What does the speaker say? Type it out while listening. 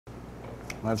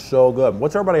That's so good.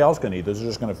 What's everybody else gonna eat? This is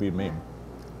just gonna feed me.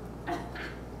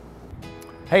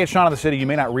 Hey, it's Sean of the City. You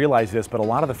may not realize this, but a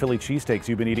lot of the Philly cheesesteaks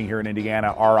you've been eating here in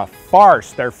Indiana are a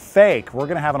farce. They're fake. We're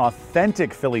gonna have an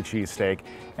authentic Philly cheesesteak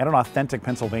and an authentic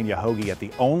Pennsylvania hoagie at the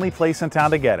only place in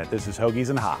town to get it. This is Hoagies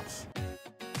and Hops.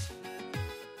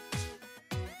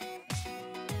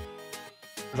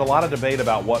 There's a lot of debate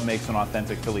about what makes an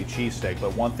authentic Philly cheesesteak,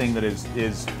 but one thing that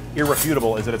is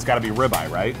irrefutable is that it's gotta be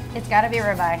ribeye, right? It's gotta be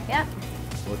ribeye, yep.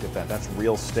 Look at that, that's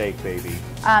real steak, baby.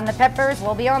 The peppers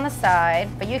will be on the side,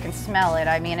 but you can smell it.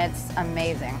 I mean, it's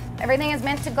amazing. Everything is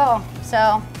meant to go,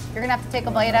 so you're gonna have to take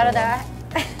a bite out of that.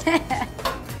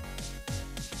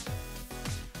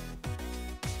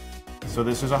 So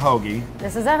this is a hoagie.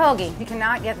 This is a hoagie. You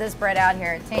cannot get this bread out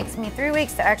here. It takes me 3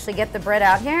 weeks to actually get the bread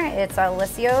out here. It's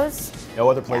Alessio's. No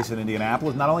other place in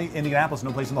Indianapolis, not only Indianapolis,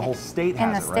 no place in the whole state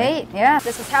has it, right? In the state, yeah.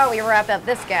 This is how we wrap up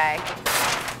this guy.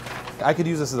 I could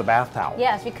use this as a bath towel.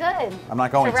 Yes, you could. I'm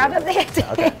not going to. Wrap up the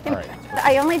Okay, all right.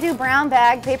 I only do brown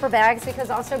bag, paper bags,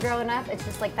 because also growing up, it's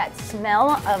just like that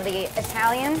smell of the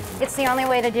Italian. It's the only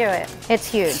way to do it. It's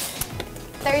huge.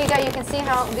 There you go. You can see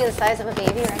how it would be the size of a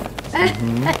baby, right?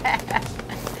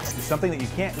 It's something that you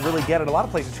can't really get at a lot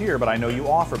of places here, but I know you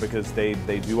offer, because they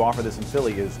do offer this in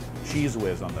Philly, is Cheese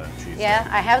Whiz on the cheese. Yeah,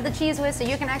 I have the Cheese Whiz, so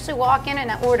you can actually walk in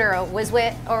and order a Whiz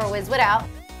Wit or a Whiz Without.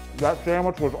 That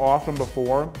sandwich was awesome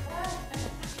before.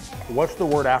 What's the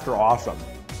word after awesome?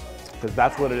 Because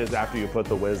that's what it is after you put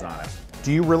the whiz on it.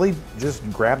 Do you really just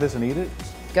grab this and eat it?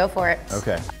 Go for it.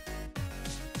 Okay.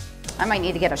 I might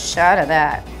need to get a shot of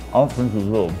that. I don't think you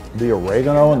will. The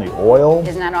oregano and the oil.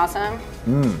 Isn't that awesome?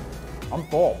 Mmm. I'm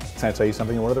full. Can I tell you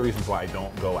something? One of the reasons why I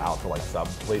don't go out to like sub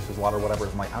places a lot or whatever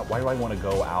is I'm like, why do I want to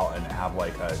go out and have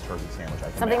like a turkey sandwich?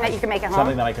 Something that you can make at home?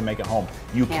 Something that I can make at home.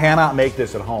 You cannot make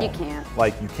this at home. You can't.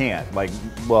 Like, you can't. Like,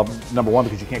 well, number one,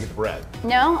 because you can't get the bread.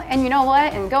 No, and you know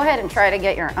what? And go ahead and try to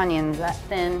get your onions that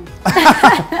thin.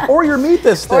 Or your meat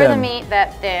this thin. Or the meat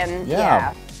that thin,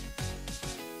 yeah.